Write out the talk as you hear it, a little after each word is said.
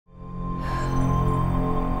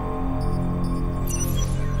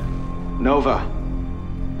Nova.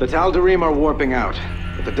 The Tal'Darim are warping out,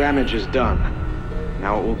 but the damage is done.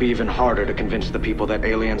 Now it will be even harder to convince the people that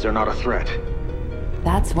aliens are not a threat.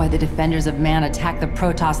 That's why the Defenders of Man attacked the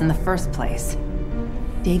Protoss in the first place.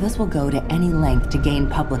 Davis will go to any length to gain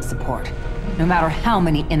public support, no matter how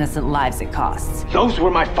many innocent lives it costs. Those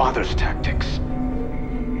were my father's tactics.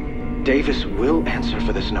 Davis will answer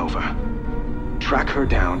for this Nova. Track her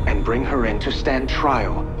down and bring her in to stand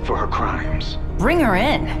trial for her crimes. Bring her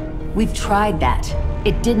in? We've tried that.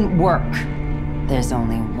 It didn't work. There's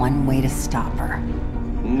only one way to stop her.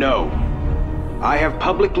 No. I have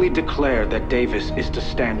publicly declared that Davis is to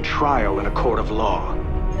stand trial in a court of law.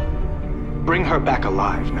 Bring her back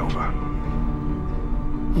alive, Nova.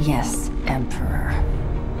 Yes, Emperor.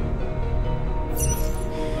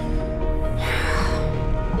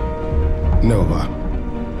 Nova,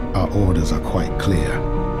 our orders are quite clear.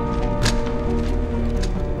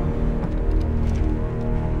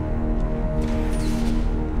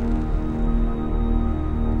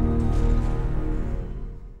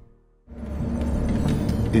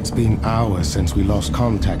 It's been hours since we lost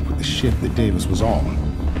contact with the ship that Davis was on.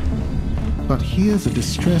 But here's a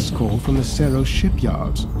distress call from the Cerro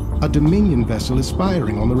shipyards. A Dominion vessel is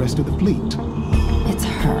firing on the rest of the fleet. It's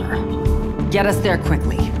her. Get us there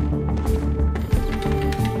quickly.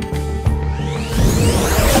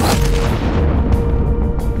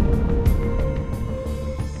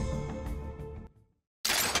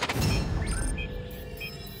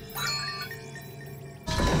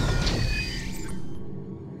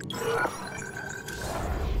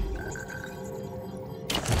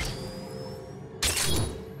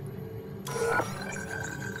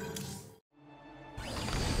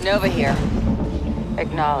 Nova here.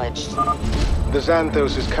 Acknowledged. The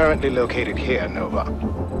Xanthos is currently located here, Nova.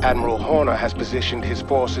 Admiral Horner has positioned his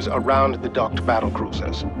forces around the docked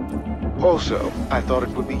battlecruisers. Also, I thought it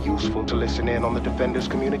would be useful to listen in on the Defenders'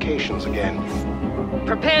 communications again.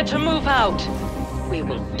 Prepare to move out. We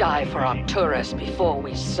will die for Arcturus before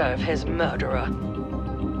we serve his murderer.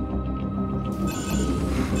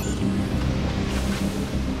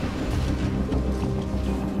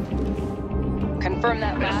 Confirm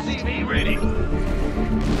that last. SCV ready.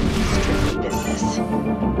 Strictly business.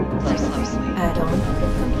 Play closely. Add-on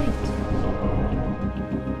complete.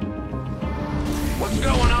 What's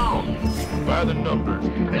going on? By the numbers.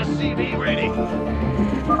 SCV ready.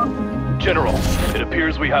 General, it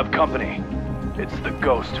appears we have company. It's the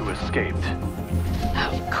ghost who escaped.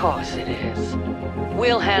 Of course it is.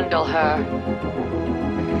 We'll handle her.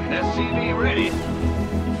 SCV ready.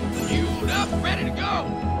 Fueled up, ready to go.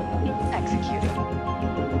 Executing.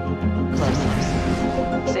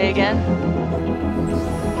 Close. Say again?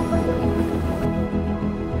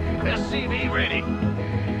 SCV ready.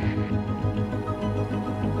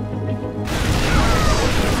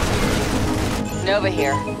 Nova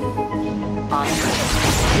here. On.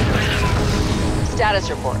 Status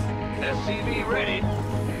report. SCV ready.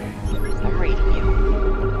 I'm reading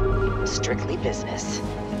you. Strictly business.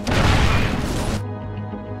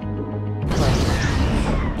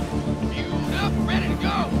 Fueled up, ready to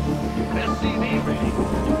go. SCV ready.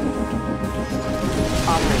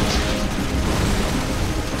 En route.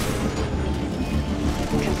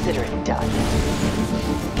 Consider it done.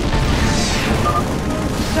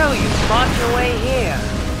 So you fought your way here.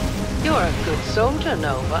 You're a good soldier,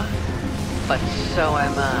 Nova. But so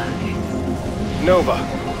am I. Nova,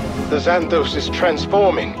 the Xanthos is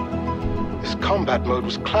transforming. This combat mode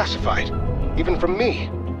was classified, even from me.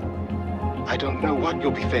 I don't know what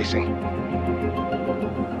you'll be facing.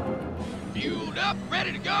 Fueled up,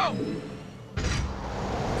 ready to go.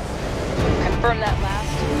 Confirm that last.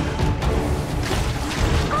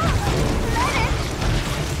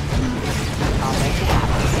 I'll make it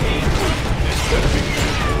happen.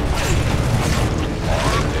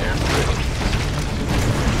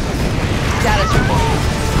 Status report.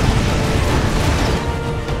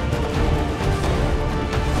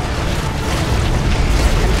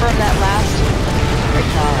 Confirm that last.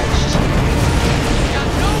 Acknowledged. Got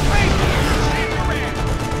no faith here. Save your man.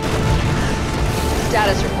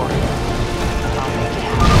 Status report. I'll make it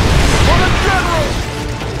happen. For the general!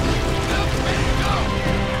 Up, ready to go.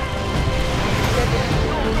 Go,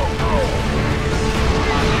 go, go.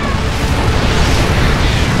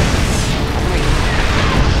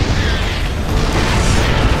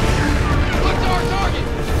 What's our target?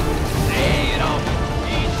 Stay it on.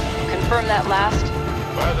 Confirm that last.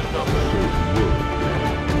 By the numbers.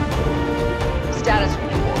 Status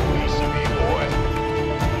report. PCB boy.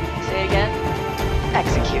 Say again.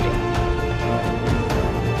 Executing.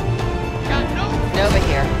 Got no. Nova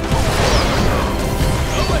here.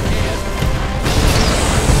 Go ahead.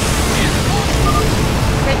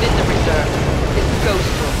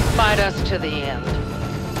 us to the end.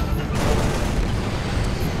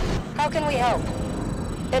 How can we help?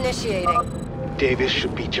 Initiating. Davis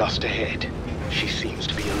should be just ahead. She seems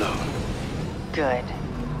to be alone. Good.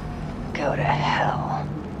 Go to hell.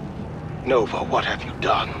 Nova, what have you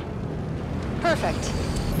done? Perfect.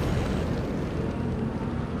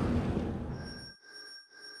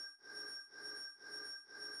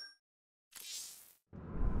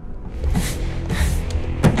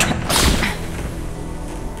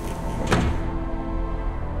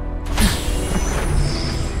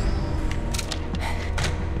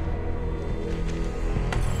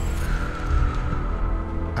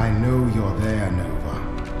 I know you're there, Nova.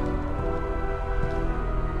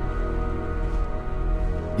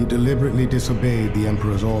 You deliberately disobeyed the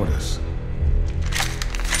Emperor's orders.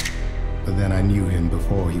 But then I knew him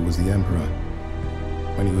before he was the Emperor,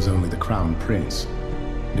 when he was only the Crown Prince,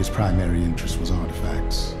 and his primary interest was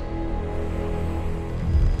artifacts.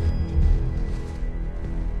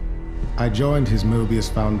 I joined his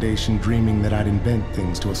Mobius Foundation dreaming that I'd invent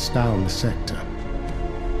things to astound the sector.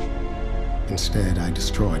 Instead, I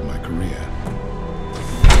destroyed my career.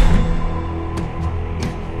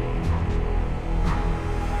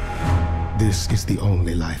 This is the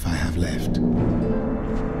only life I have left.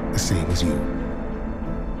 The same as you.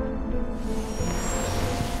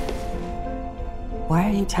 Why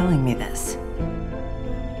are you telling me this?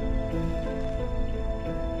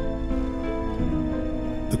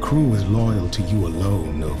 The crew is loyal to you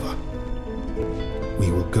alone, Nova.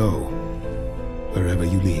 We will go wherever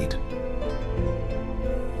you lead.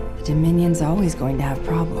 The Dominion's always going to have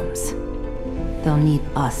problems. They'll need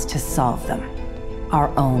us to solve them. Our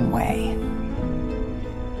own way.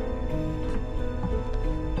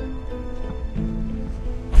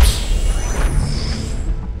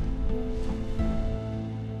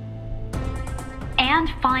 And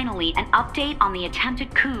finally, an update on the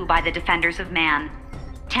attempted coup by the Defenders of Man.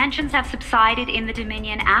 Tensions have subsided in the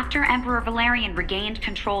Dominion after Emperor Valerian regained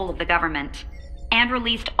control of the government and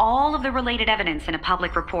released all of the related evidence in a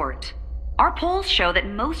public report. Our polls show that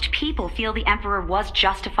most people feel the Emperor was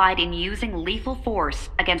justified in using lethal force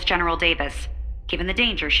against General Davis, given the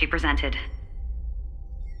danger she presented.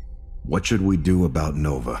 What should we do about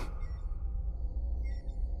Nova?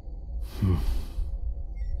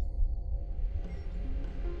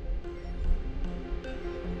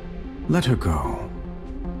 Let her go.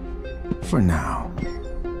 For now.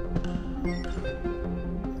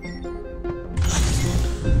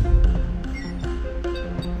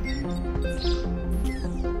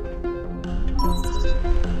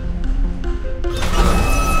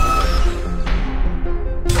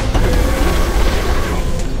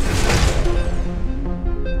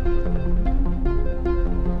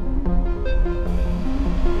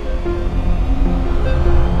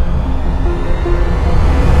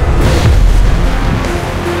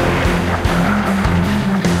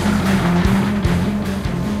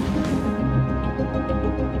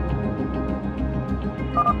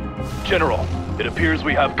 General, it appears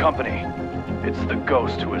we have company. It's the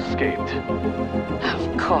ghost who escaped.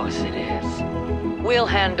 Of course it is. We'll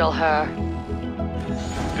handle her.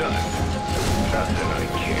 Done. Nothing I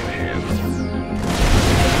can't handle.